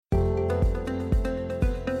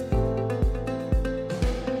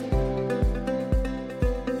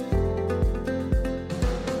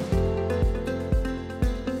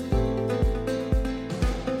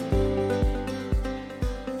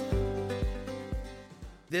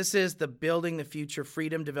This is the Building the Future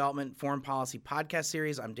Freedom Development Foreign Policy podcast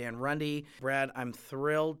series. I'm Dan Runde. Brad, I'm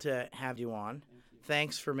thrilled to have you on.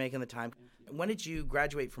 Thanks for making the time. When did you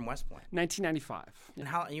graduate from West Point? 1995.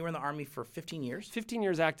 And you were in the Army for 15 years? 15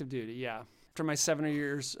 years active duty, yeah. After my 7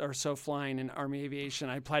 years or so flying in Army aviation,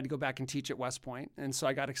 I applied to go back and teach at West Point. And so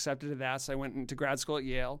I got accepted to that. So I went into grad school at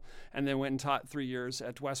Yale and then went and taught 3 years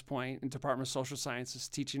at West Point in Department of Social Sciences,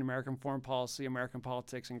 teaching American foreign policy, American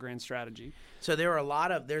politics, and grand strategy. So there are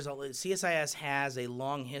CSIS has a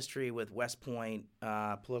long history with West Point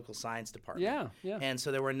political science department. Yeah. And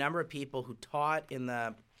so there were a number of people who taught in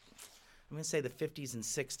I'm going to say the 50s and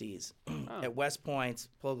 60s at West Point's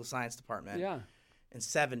political science department. Yeah. And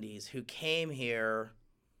 70s who came here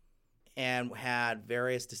and had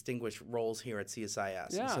various distinguished roles here at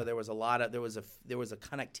CSIS. Yeah. And so there was a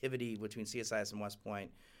connectivity between CSIS and West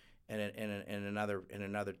Point in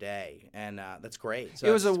another day, and that's great. So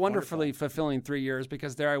it was a wonderful. wonderfully fulfilling 3 years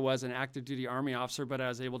because there I was, an active duty Army officer, but I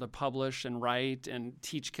was able to publish and write and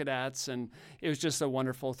teach cadets, and it was just a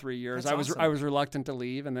wonderful 3 years. That's I awesome. was reluctant to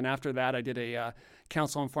leave, and then after that I did a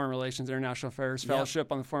Council on Foreign Relations, International Affairs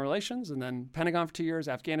Fellowship on the Foreign Relations, and then Pentagon for 2 years,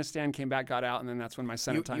 Afghanistan, came back, got out, and then that's when my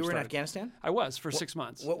Senate time started. You were in Afghanistan? I was for 6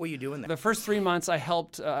 months. What were you doing there? The first 3 months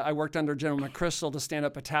I worked under General McChrystal to stand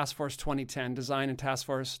up a Task Force 2010, Design and Task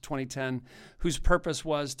Force 2010, whose purpose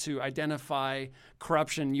was to identify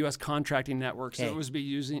corruption in U.S. contracting networks that was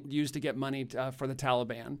used to get money for the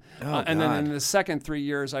Taliban. And then in the second 3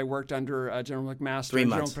 years, I worked under General McMaster and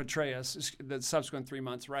General Petraeus, the subsequent 3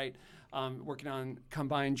 months, right? Working on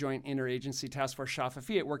Combined Joint Interagency Task Force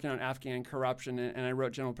Shafafiyat, working on Afghan corruption, and I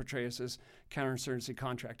wrote General Petraeus' counterinsurgency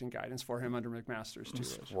contracting guidance for him under McMaster's 2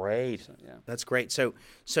 years. Great. So, yeah. That's great. So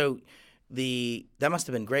that must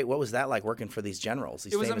have been great. What was that like working for these generals,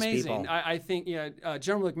 these famous people? It was amazing. I think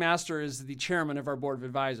General McMaster is the chairman of our board of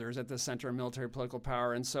advisors at the Center of Military Political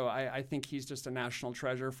Power, and so I think he's just a national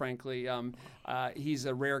treasure, frankly. He's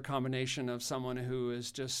a rare combination of someone who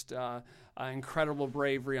is just incredible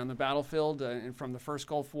bravery on the battlefield and from the first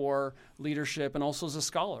Gulf War, leadership, and also as a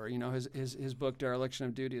scholar. You know, his book Dereliction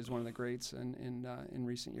of Duty is one of the greats in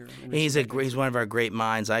recent years. He's one of our great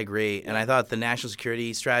minds. I agree, and I thought the national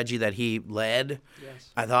security strategy that he led,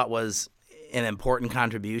 I thought was an important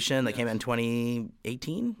contribution that came in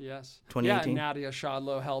 2018. Yes. 2018. Yeah, Nadia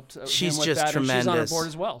Shadlow helped. She's him with just that, tremendous. And she's on our board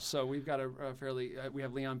as well. So we've got we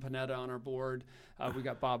have Leon Panetta on our board. We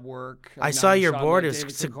got Bob Work. I saw your Shadlow, board. David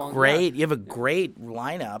It's Kincoln. great. You have a great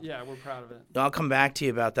lineup. Yeah, we're proud of it. I'll come back to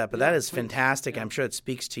you about that, but that is please. fantastic. Yeah. I'm sure it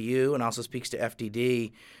speaks to you and also speaks to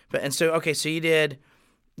FDD. So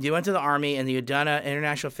you went to the Army and you had done an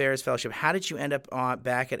International Affairs Fellowship. How did you end up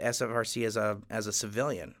back at SFRC as a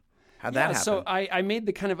civilian? How'd that happen? So I made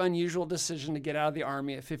the kind of unusual decision to get out of the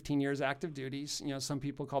Army at 15 years active duties. You know, some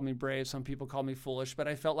people called me brave, some people called me foolish, but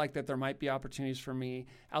I felt like that there might be opportunities for me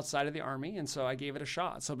outside of the Army, and so I gave it a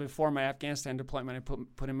shot. So before my Afghanistan deployment, I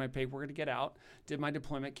put in my paperwork to get out, did my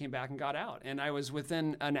deployment, came back and got out. And I was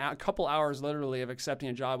within a couple hours literally of accepting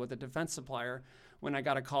a job with a defense supplier when I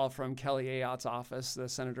got a call from Kelly Ayotte's office, the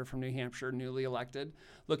senator from New Hampshire, newly elected,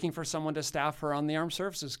 looking for someone to staff her on the Armed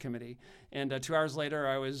Services Committee. And 2 hours later,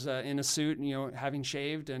 I was in a suit, having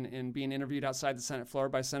shaved and being interviewed outside the Senate floor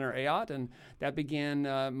by Senator Ayotte. And that began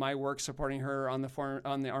my work supporting her on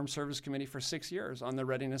the Armed Services Committee for 6 years, on the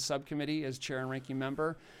Readiness Subcommittee as chair and ranking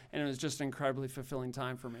member. And it was just an incredibly fulfilling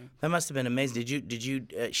time for me. That must have been amazing.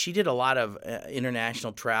 She did a lot of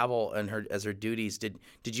international travel as her duties. Did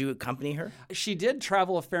you accompany her? She did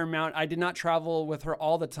travel a fair amount. I did not travel with her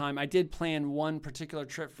all the time. I did plan one particular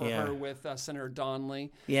trip for her with Senator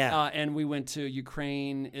Donnelly. Yeah. And we went to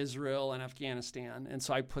Ukraine, Israel, and Afghanistan. And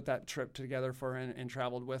so I put that trip together for her and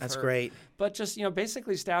traveled with her. That's great. But just,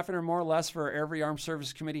 basically staffing her more or less for every Armed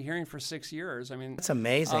Service Committee hearing for 6 years. I mean, that's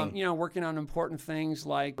amazing. Working on important things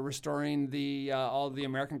like restoring all the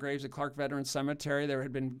American graves at Clark Veterans Cemetery that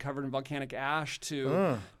had been covered in volcanic ash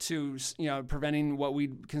to preventing what we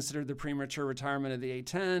considered the premature retirement of the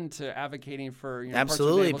A-10, to advocating for the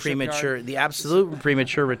absolute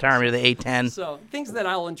premature retirement of the A-10. So things that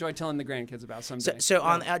I'll enjoy telling the grandkids about someday. So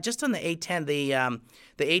on just on the A-10, the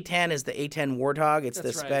A-10 is the A-10 Warthog. It's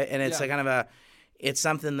and it's it's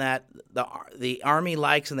something that the Army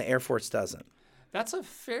likes and the Air Force doesn't. That's a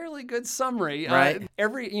fairly good summary. Right.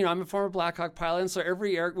 I'm a former Black Hawk pilot, and so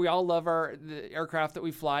we all love the aircraft that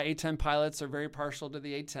we fly. A-10 pilots are very partial to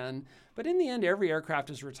the A-10. But in the end, every aircraft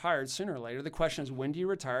is retired sooner or later. The question is, when do you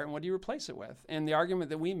retire and what do you replace it with? And the argument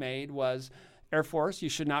that we made was, Air Force, you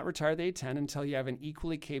should not retire the A-10 until you have an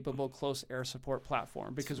equally capable close air support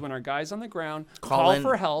platform. Because when our guys on the ground call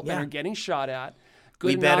for help and are getting shot at,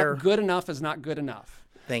 good enough is not good enough.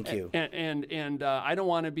 Thank you. And I don't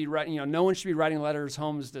want to be writing. No one should be writing letters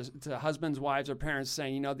home to husbands, wives, or parents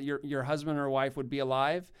saying, that your husband or wife would be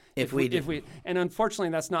alive if we. And unfortunately,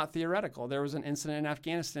 that's not theoretical. There was an incident in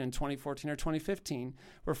Afghanistan in 2014 or 2015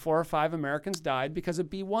 where 4 or 5 Americans died because a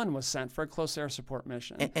B-1 was sent for a close air support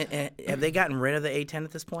mission. And have they gotten rid of the A-10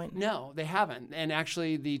 at this point? No, they haven't. And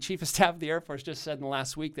actually, the Chief of Staff of the Air Force just said in the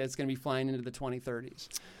last week that it's going to be flying into the 2030s.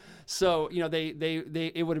 So,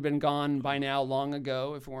 it would have been gone by now long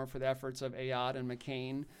ago if it weren't for the efforts of Ayotte and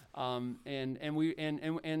McCain. And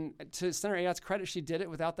to Senator Ayotte's credit, she did it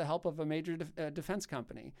without the help of a major defense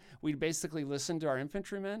company. We basically listened to our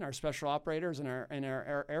infantrymen, our special operators, and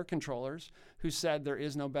our air controllers, who said there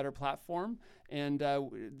is no better platform. And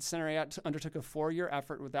Senator Ayotte undertook a 4-year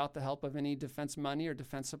effort without the help of any defense money or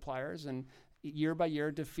defense suppliers, and year by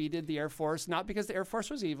year defeated the Air Force, not because the Air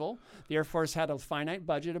Force was evil. The Air Force had a finite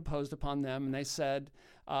budget imposed upon them, and they said,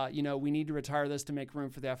 we need to retire this to make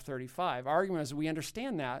room for the F-35. Our argument is we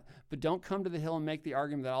understand that, but don't come to the Hill and make the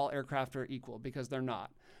argument that all aircraft are equal, because they're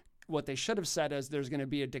not. What they should have said is there's going to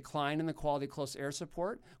be a decline in the quality of close air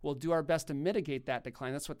support. We'll do our best to mitigate that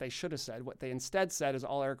decline. That's what they should have said. What they instead said is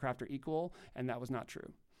all aircraft are equal, and that was not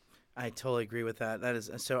true. I totally agree with that. That is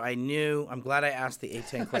so. I'm glad I asked the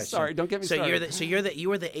A-10 question. Sorry, don't get me started.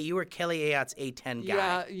 You were Kelly Ayotte's A-10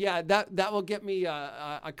 guy. Yeah. That will get me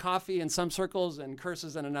a coffee in some circles and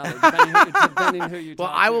curses in another, depending who you. Well,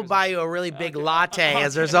 talk I to. will buy you a really big latte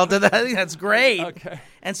as a result of that. I think that's great. Okay.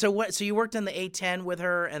 And so what? So you worked on the A-10 with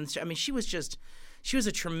her, and she was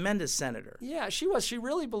a tremendous senator. Yeah, she was. She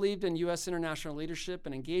really believed in U.S. international leadership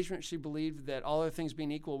and engagement. She believed that all other things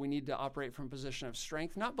being equal, we need to operate from a position of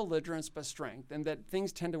strength, not belligerence, but strength, and that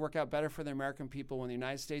things tend to work out better for the American people when the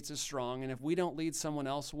United States is strong. And if we don't lead, someone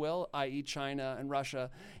else will, i.e. China and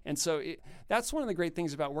Russia. And so that's one of the great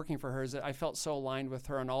things about working for her is that I felt so aligned with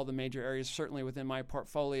her in all the major areas, certainly within my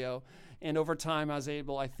portfolio. And over time, I was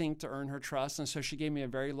able, I think, to earn her trust. And so she gave me a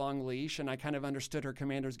very long leash, and I kind of understood her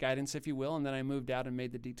commander's guidance, if you will. And then I moved out and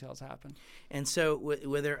made the details happen. And so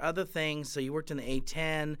were there other things? So you worked in the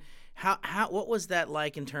A-10. What was that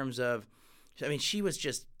like in terms of, she was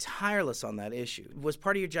just tireless on that issue. Was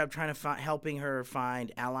part of your job trying to helping her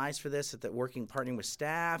find allies for this, partnering with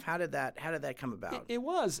staff? How did that come about? It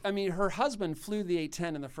was. Her husband flew the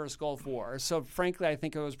A-10 in the first Gulf War. So frankly, I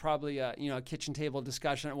think it was probably a kitchen table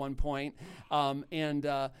discussion at one point.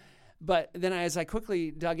 But then as I quickly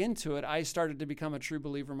dug into it, I started to become a true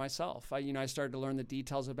believer myself. I started to learn the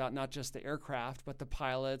details about not just the aircraft, but the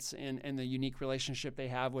pilots and the unique relationship they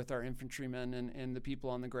have with our infantrymen and the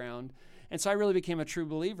people on the ground. And so I really became a true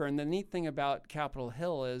believer. And the neat thing about Capitol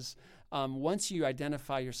Hill is once you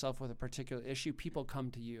identify yourself with a particular issue, people come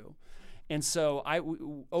to you. And so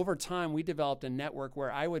over time, we developed a network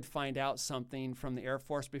where I would find out something from the Air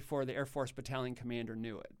Force before the Air Force battalion commander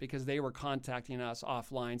knew it, because they were contacting us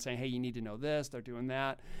offline saying, hey, you need to know this, they're doing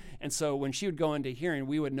that. And so when she would go into hearing,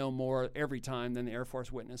 we would know more every time than the Air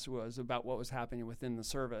Force witness was about what was happening within the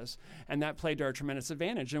service. And that played to our tremendous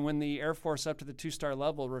advantage. And when the Air Force up to the 2-star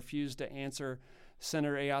level refused to answer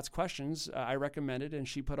Senator Ayotte's questions, I recommended, and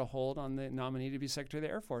she put a hold on the nominee to be Secretary of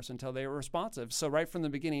the Air Force until they were responsive. So right from the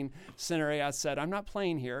beginning, Senator Ayotte said, I'm not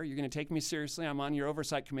playing here. You're going to take me seriously. I'm on your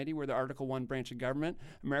oversight committee. We're the Article I branch of government.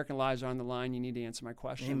 American lives are on the line. You need to answer my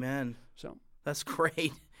question. Amen. So that's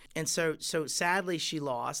great. And so sadly she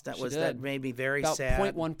lost. That made me very about sad.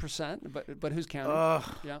 0.1%, but who's counting?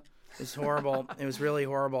 Yeah. It was horrible. It was really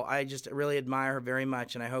horrible. I just really admire her very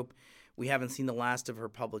much, and I hope we haven't seen the last of her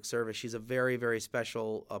public service. She's a very, very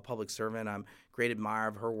special public servant. I'm a great admirer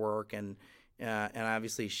of her work, and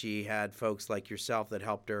obviously she had folks like yourself that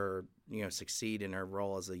helped her, succeed in her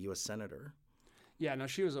role as a U.S. Senator. Yeah, no,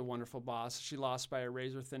 she was a wonderful boss. She lost by a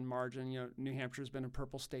razor-thin margin. New Hampshire's been a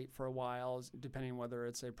purple state for a while, depending whether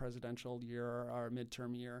it's a presidential year or a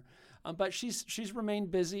midterm year. But she's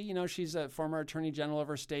remained busy. She's a former attorney general of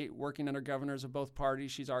her state, working under governors of both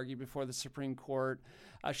parties. She's argued before the Supreme Court.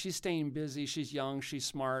 She's staying busy. She's young. She's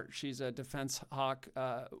smart. She's a defense hawk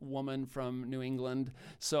woman from New England.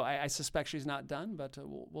 So I suspect she's not done, but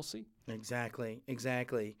we'll see. Exactly.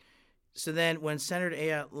 So then when Senator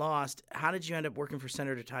Ayotte lost, how did you end up working for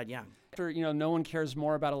Senator Todd Young? No one cares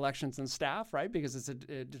more about elections than staff, right? Because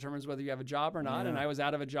it determines whether you have a job or not. Yeah. And I was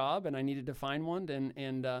out of a job, and I needed to find one.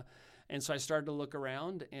 And so I started to look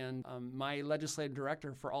around, and my legislative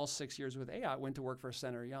director for all 6 years with Ayotte went to work for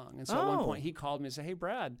Senator Young. And so at one point he called me and said, hey,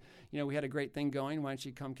 Brad, we had a great thing going. Why don't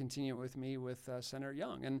you come continue it with me with Senator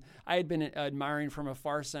Young? And I had been admiring from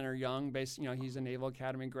afar Senator Young. He's a Naval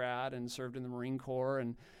Academy grad and served in the Marine Corps,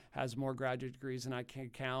 and has more graduate degrees than I can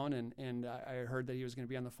count, and I heard that he was going to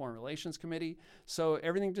be on the Foreign Relations Committee. So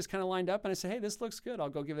everything just kind of lined up, and I said, hey, this looks good. I'll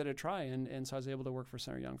go give it a try. And so I was able to work for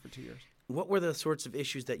Senator Young for 2 years. What were the sorts of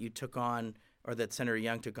issues that you took on, or that Senator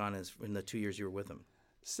Young took on in the 2 years you were with him?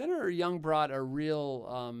 Senator Young brought a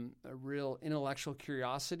real intellectual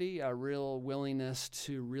curiosity, a real willingness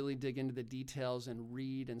to really dig into the details and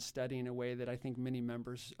read and study in a way that I think many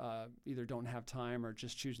members either don't have time or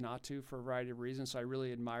just choose not to for a variety of reasons. So I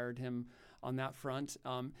really admired him on that front.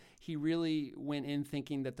 He really went in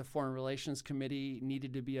thinking that the Foreign Relations Committee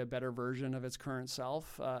needed to be a better version of its current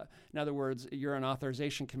self. In other words, you're an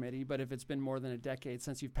authorization committee, but if it's been more than a decade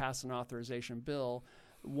since you've passed an authorization bill,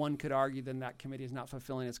 one could argue then that committee is not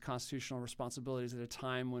fulfilling its constitutional responsibilities at a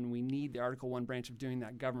time when we need the Article I branch of doing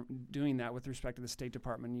that with respect to the State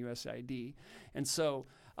Department and USAID. And so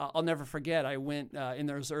I'll never forget, I went in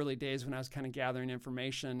those early days when I was kind of gathering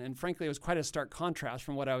information, and frankly, it was quite a stark contrast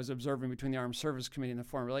from what I was observing between the Armed Services Committee and the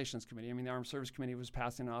Foreign Relations Committee. I mean, the Armed Services Committee was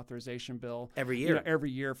passing an authorization bill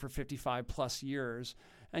every year for 55 plus years.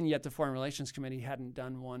 And yet the Foreign Relations Committee hadn't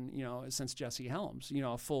done one, since Jesse Helms,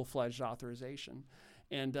 a full-fledged authorization.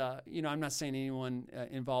 And, I'm not saying anyone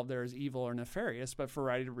involved there is evil or nefarious, but for a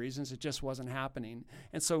variety of reasons, it just wasn't happening.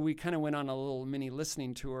 And so we kind of went on a little mini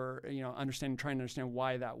listening tour, trying to understand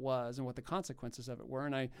why that was and what the consequences of it were.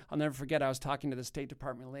 And I'll never forget, I was talking to the State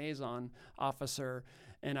Department liaison officer,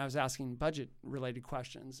 and I was asking budget-related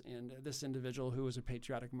questions. And this individual, who was a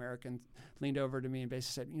patriotic American, leaned over to me and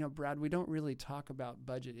basically said, Brad, we don't really talk about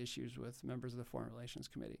budget issues with members of the Foreign Relations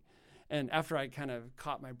Committee. And after I kind of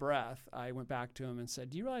caught my breath, I went back to him and said,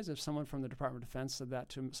 do you realize if someone from the Department of Defense said that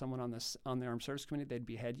to someone on the Armed Services Committee, they'd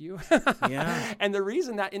behead you? Yeah. And the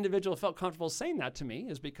reason that individual felt comfortable saying that to me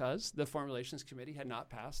is because the Foreign Relations Committee had not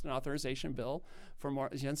passed an authorization bill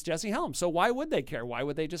against Jesse Helms. So why would they care? Why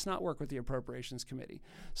would they just not work with the Appropriations Committee?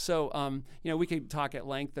 So, we could talk at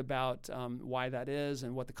length about why that is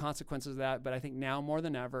and what the consequences of that. But I think now more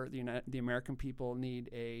than ever, the American people need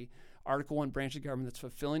a Article I branch of government that's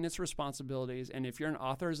fulfilling its responsibilities. And if you're an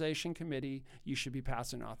authorization committee, you should be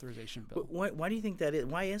passing an authorization bill. Why do you think that is?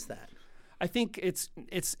 Why is that? I think it's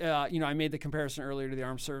I made the comparison earlier to the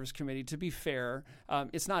Armed Services Committee. To be fair,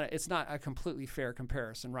 it's not a completely fair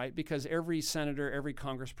comparison, right? Because every senator, every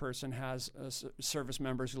congressperson has service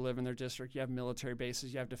members who live in their district. You have military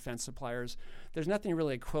bases, you have defense suppliers. There's nothing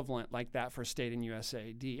really equivalent like that for state and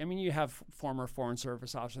USAID. I mean, you have former Foreign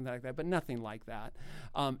Service officers and like that, but nothing like that.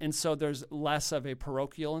 And so there's less of a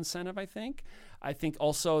parochial incentive, I think. I think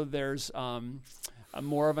also there's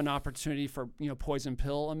more of an opportunity for poison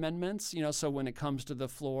pill amendments. So when it comes to the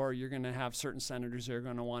floor, you're going to have certain senators who are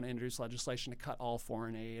going to want to introduce legislation to cut all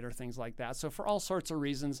foreign aid or things like that. So for all sorts of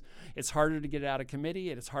reasons, it's harder to get it out of committee,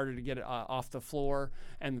 and it's harder to get it off the floor,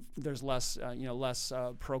 and there's less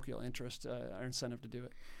parochial interest or incentive to do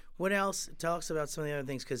it. What else? Tell us about some of the other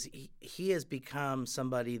things, because he has become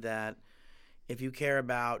somebody that, if you care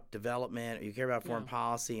about development or you care about foreign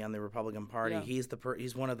policy on the Republican Party,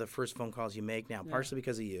 he's one of the first phone calls you make now, partially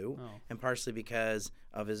because of you and partially because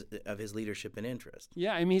of his leadership and interest.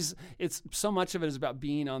 Yeah, I mean, it's so much of it is about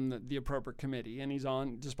being on the appropriate committee, and he's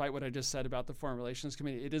on, despite what I just said about the Foreign Relations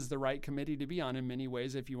Committee, it is the right committee to be on in many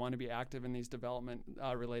ways if you want to be active in these development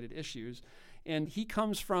related issues. And he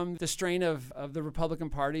comes from the strain of the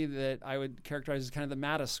Republican Party that I would characterize as kind of the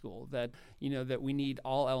Mattis school, that that we need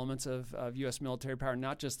all elements of U.S. military power,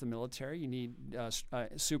 not just the military. You need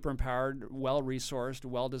super empowered, well-resourced,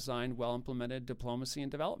 well-designed, well-implemented diplomacy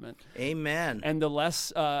and development. Amen. And the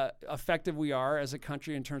less effective we are as a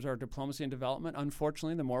country in terms of our diplomacy and development,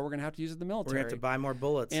 unfortunately, the more we're going to have to use the military. We're going to have to buy more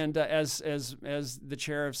bullets. And as the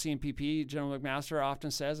chair of CNPP, General McMaster,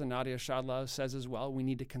 often says, and Nadia Shadla says as well, we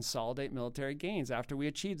need to consolidate military gains after we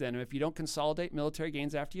achieve them. And if you don't consolidate military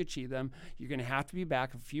gains after you achieve them, you're going to have to be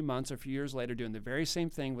back a few months or a few years later doing the very same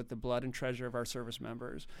thing with the blood and treasure of our service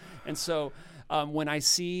members. And so when I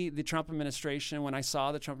see the Trump administration, when I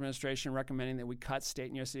saw the Trump administration recommending that we cut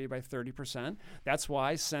state and USAID by 30%, that's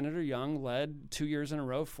why Senator Young led 2 years in a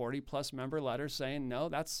row 40-plus member letters saying, no,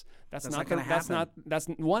 that's not going to happen. That's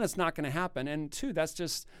one, it's not going to happen, and two,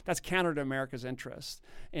 that's counter to America's interest.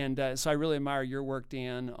 And so I really admire your work,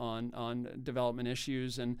 Dan, on development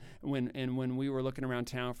issues. And when we were looking around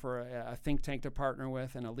town for a think tank to partner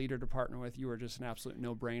with and a leader to partner with, you were just an absolute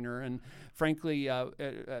no-brainer. And frankly,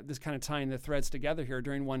 this kind of tying the threads together here,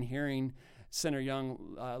 during one hearing, Senator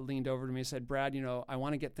Young leaned over to me and said, Brad, I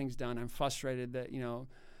want to get things done. I'm frustrated that,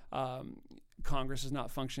 Congress is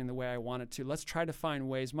not functioning the way I want it to. Let's try to find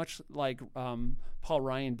ways, much like Paul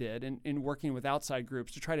Ryan did in working with outside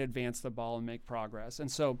groups, to try to advance the ball and make progress.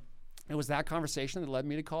 And so It was that conversation that led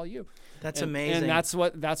me to call you. That's and, amazing. And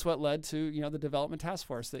that's what led to the development task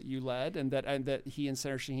force that you led, and that he and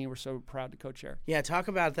Senator Shaheen were so proud to co-chair. Yeah, talk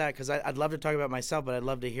about that, because I'd love to talk about myself, but I'd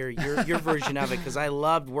love to hear your version of it, because I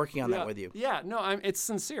loved working on that with you. Yeah, no, it's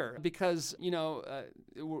sincere, because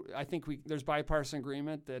I think there's bipartisan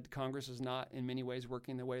agreement that Congress is not in many ways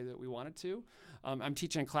working the way that we want it to. I'm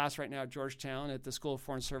teaching a class right now at Georgetown at the School of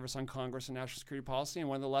Foreign Service on Congress and National Security Policy, and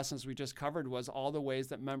one of the lessons we just covered was all the ways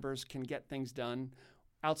that members can get things done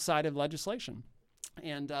outside of legislation.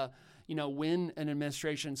 And when an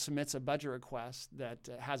administration submits a budget request that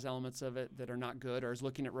has elements of it that are not good, or is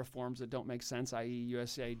looking at reforms that don't make sense, i.e.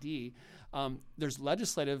 USAID, there's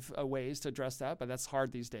legislative ways to address that, but that's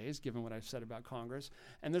hard these days, given what I've said about Congress.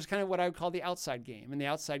 And there's kind of what I would call the outside game. And the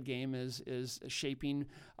outside game is shaping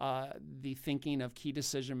the thinking of key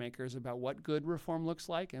decision makers about what good reform looks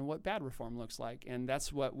like and what bad reform looks like. And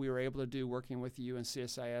that's what we were able to do working with you and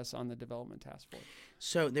CSIS on the Development Task Force.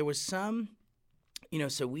 So there was some...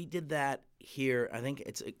 so we did that here. I think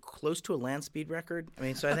it's close to a land speed record. I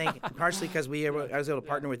mean, so I think partially because I was able to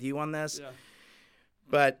partner with you on this. Yeah.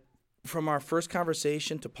 But from our first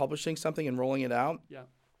conversation to publishing something and rolling it out,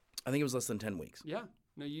 I think it was less than 10 weeks. Yeah.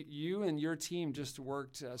 No, you and your team just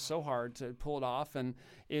worked so hard to pull it off, and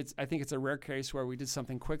I think it's a rare case where we did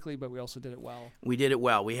something quickly, but we also did it well. We did it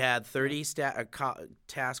well. We had 30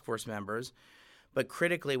 task force members, but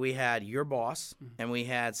critically we had your boss, and we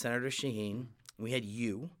had Senator Shaheen. We had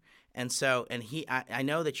you, and I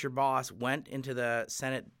know that your boss went into the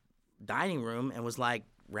Senate dining room and was like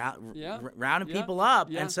rounding people up.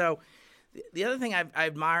 Yeah. And so the other thing I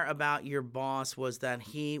admire about your boss was that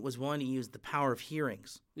he was willing to use the power of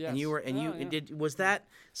hearings. Yes. Was that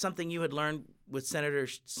something you had learned with Senator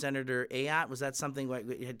Ayotte? Was that something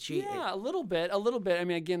had she? Yeah, a little bit. I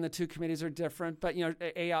mean, again, the two committees are different, but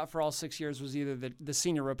Ayotte for all 6 years was either the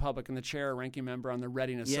senior Republican, the chair or ranking member on the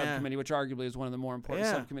Readiness Subcommittee, which arguably is one of the more important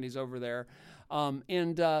subcommittees over there.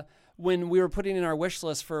 When we were putting in our wish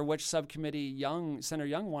list for which subcommittee Senator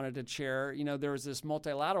Young wanted to chair, there was this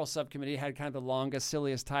multilateral subcommittee had kind of the longest,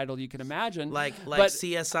 silliest title you could imagine. Like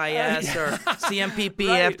CSIS or CMPP,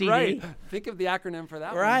 FDD. Right. Think of the acronym for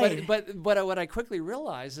that one. But what I quickly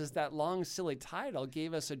realized is that long, silly title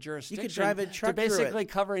gave us a jurisdiction you could drive a truck to basically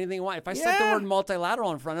cover anything we want. If I set the word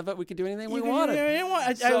multilateral in front of it, we could do anything we wanted.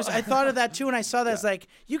 I thought of that too, and I saw that. It's like,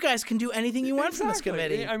 you guys can do anything you want from this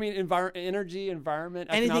committee. I mean, energy, environment,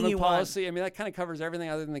 anything economic you policy. I mean, that kind of covers everything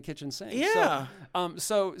other than the kitchen sink. Yeah.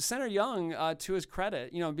 So Senator Young, to his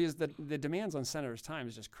credit, because the demands on Senator's time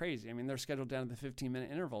is just crazy. I mean, they're scheduled down to the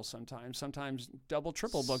 15-minute intervals sometimes double,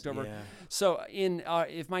 triple booked over. Yeah. So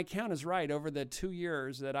if my count is right, over the 2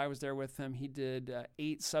 years that I was there with him, he did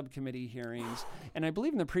 8 subcommittee hearings, and I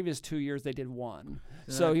believe in the previous 2 years they did 1.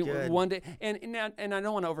 So one day, and I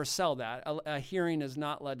don't want to oversell that. A hearing is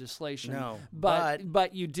not legislation. No,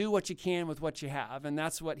 but you do what you can with what you have, and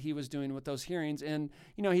that's what he was doing with those hearings. And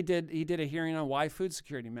he did a hearing on why food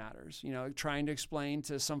security matters. Trying to explain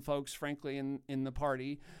to some folks, frankly, in the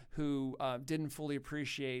party who didn't fully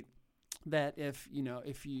appreciate that if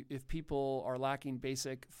people are lacking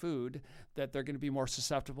basic food, that they're going to be more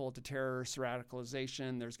susceptible to terrorist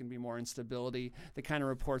radicalization. There's going to be more instability. The kind of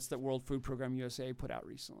reports that World Food Program USA put out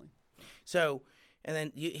recently. So, and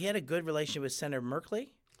then he had a good relationship with Senator Merkley.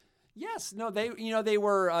 Yes, no, they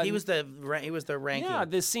were. He was the ranking. Yeah,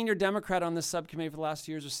 the senior Democrat on this subcommittee for the last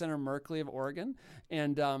 2 years was Senator Merkley of Oregon,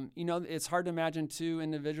 and it's hard to imagine two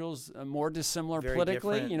individuals more dissimilar Very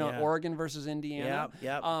politically. different, Oregon versus Indiana.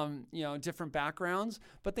 Yep. Different backgrounds,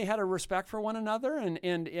 but they had a respect for one another,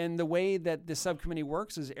 and the way that the subcommittee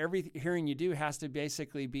works is every hearing you do has to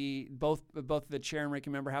basically be both the chair and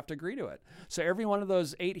ranking member have to agree to it. So every one of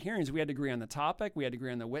those 8 hearings, we had to agree on the topic, we had to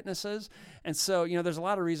agree on the witnesses, and so there's a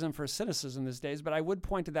lot of reason for cynicism these days, but I would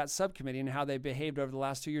point to that subcommittee and how they behaved over the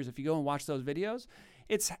last 2 years. If you go and watch those videos,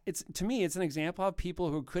 it's to me, it's an example of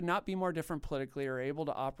people who could not be more different politically are able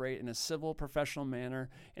to operate in a civil, professional manner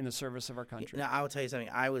in the service of our country. Now, I will tell you something.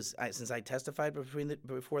 Since I testified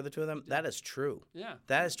before the two of them, that is true. Yeah,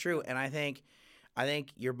 that is true, and I think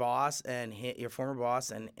your boss and your former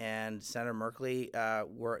boss and Senator Merkley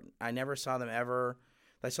were. I never saw them ever.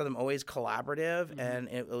 I saw them always collaborative, and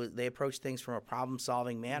they approached things from a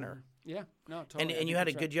problem-solving manner. Yeah, no, totally. And you have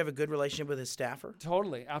a good relationship with his staffer?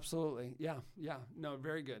 Totally, absolutely. Yeah, no,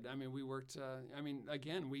 very good. I mean, we worked.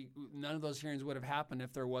 Again, none of those hearings would have happened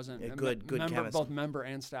if there wasn't both member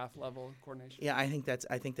and staff level coordination. Yeah, I think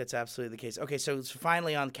that's absolutely the case. Okay, so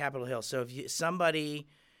finally on Capitol Hill. So if somebody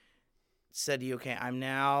said to you, okay,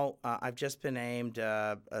 I've just been named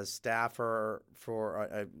a staffer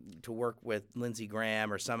to work with Lindsey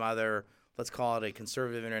Graham or some other let's call it a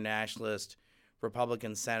conservative internationalist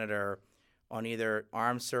Republican senator on either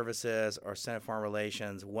armed services or Senate Foreign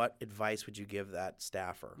Relations, what advice would you give that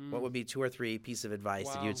staffer? What would be 2 or 3 pieces of advice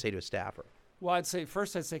that you would say to a staffer? Well, I'd say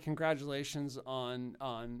congratulations on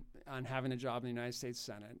having a job in the United States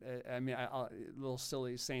Senate. I mean, a little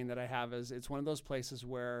silly saying that I have is it's one of those places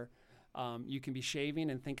where you can be shaving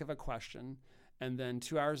and think of a question, and then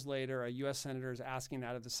 2 hours later, a U.S. Senator is asking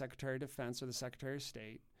that of the Secretary of Defense or the Secretary of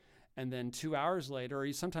State. And then 2 hours later,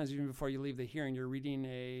 or sometimes even before you leave the hearing, you're reading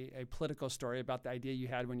a political story about the idea you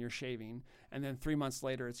had when you're shaving. And then 3 months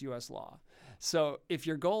later, it's U.S. law. So if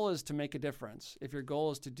your goal is to make a difference, if your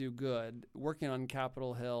goal is to do good, working on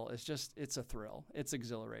Capitol Hill it's a thrill. It's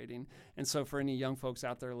exhilarating. And so for any young folks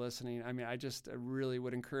out there listening, I mean, I just really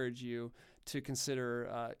would encourage you to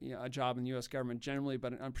consider a job in the U.S. government generally,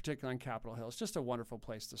 but in particular on Capitol Hill. It's just a wonderful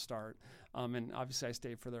place to start. And obviously I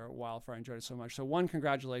stayed for there a while for I enjoyed it so much. So 1,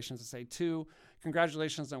 congratulations to say. 2,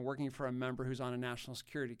 congratulations on working for a member who's on a national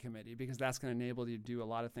security committee, because that's going to enable you to do a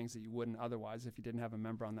lot of things that you wouldn't otherwise if you didn't have a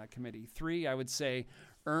member on that committee. 3, I would say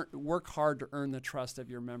work hard to earn the trust of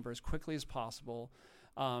your member as quickly as possible.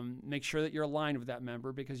 Make sure that you're aligned with that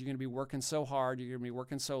member, because you're going to be working so hard, you're going to be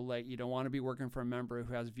working so late. You don't want to be working for a member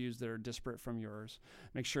who has views that are disparate from yours.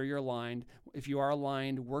 Make sure you're aligned. If you are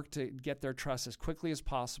aligned, work to get their trust as quickly as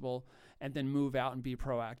possible, and then move out and be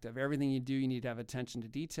proactive. Everything you do, you need to have attention to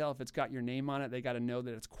detail. If it's got your name on it, they got to know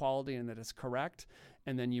that it's quality and that it's correct.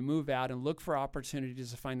 And then you move out and look for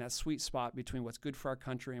opportunities to find that sweet spot between what's good for our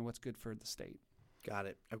country and what's good for the state. Got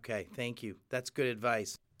it. Okay. Thank you. That's good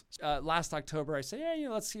advice. Last October, I said,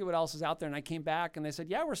 let's see what else is out there. And I came back and they said,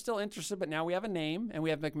 we're still interested, but now we have a name and we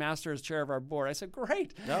have McMaster as chair of our board. I said,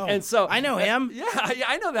 great. No, and so I know him. Yeah,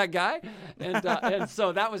 I know that guy. And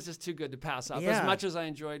so that was just too good to pass up. Yeah. As much as I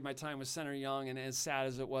enjoyed my time with Senator Young and as sad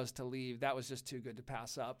as it was to leave, that was just too good to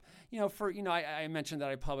pass up. I mentioned that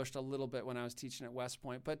I published a little bit when I was teaching at West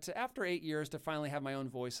Point, but after 8 years to finally have my own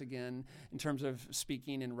voice again in terms of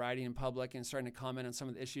speaking and writing in public and starting to comment on some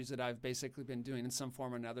of the issues that I've basically been doing in some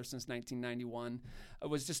form or another since 1991,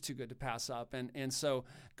 was just too good to pass up. And so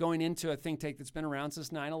going into a think tank that's been around since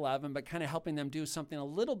 9/11, but kind of helping them do something a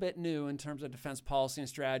little bit new in terms of defense policy and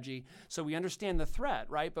strategy. So we understand the threat,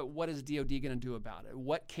 right? But what is DOD going to do about it?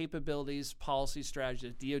 What capabilities, policy,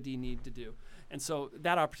 strategies does DOD need to do? And so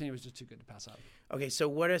that opportunity was just too good to pass up. Okay, so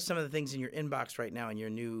what are some of the things in your inbox right now in your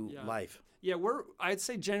new life? Yeah, I'd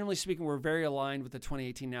say generally speaking, we're very aligned with the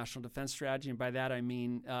 2018 National Defense Strategy. And by that, I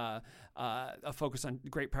mean a focus on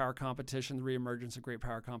great power competition, the reemergence of great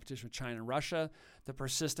power competition with China and Russia, the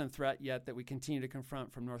persistent threat yet that we continue to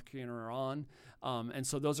confront from North Korea and Iran. And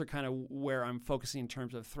so those are kind of where I'm focusing in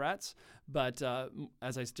terms of threats. But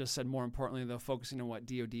as I just said, more importantly, though, focusing on what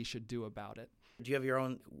DOD should do about it. Do you have your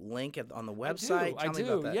own link on the website? I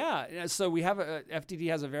do. Yeah. So we have FDD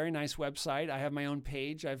has a very nice website. I have my own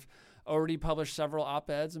page. I've already published several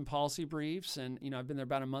op-eds and policy briefs, and I've been there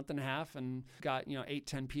about a month and a half and got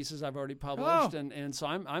 8-10 pieces I've already published, and so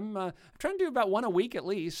I'm trying to do about one a week at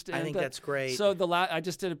least. And I think that's great. So I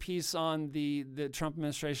just did a piece on the Trump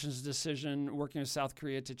administration's decision working with South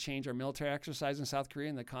Korea to change our military exercise in South Korea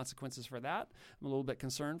and the consequences for that. I'm a little bit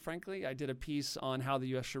concerned, frankly. I did a piece on how the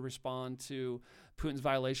U.S. should respond to Putin's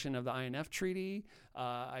violation of the INF Treaty.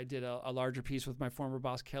 I did a larger piece with my former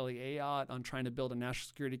boss, Kelly Ayotte, on trying to build a national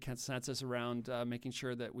security consensus around making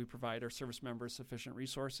sure that we provide our service members sufficient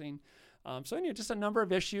resourcing. So just a number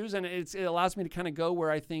of issues, and it allows me to kind of go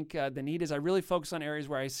where I think the need is. I really focus on areas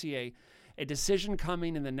where I see a decision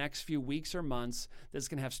coming in the next few weeks or months that's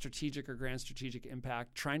going to have strategic or grand strategic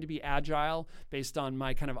impact, trying to be agile based on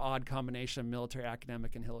my kind of odd combination of military,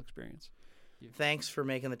 academic, and Hill experience. Thanks for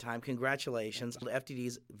making the time. Congratulations. FDD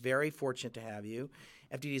is very fortunate to have you.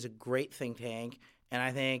 FDD is a great think tank, and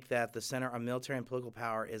I think that the Center on Military and Political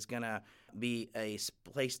Power is going to be a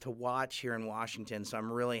place to watch here in Washington, so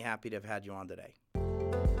I'm really happy to have had you on today.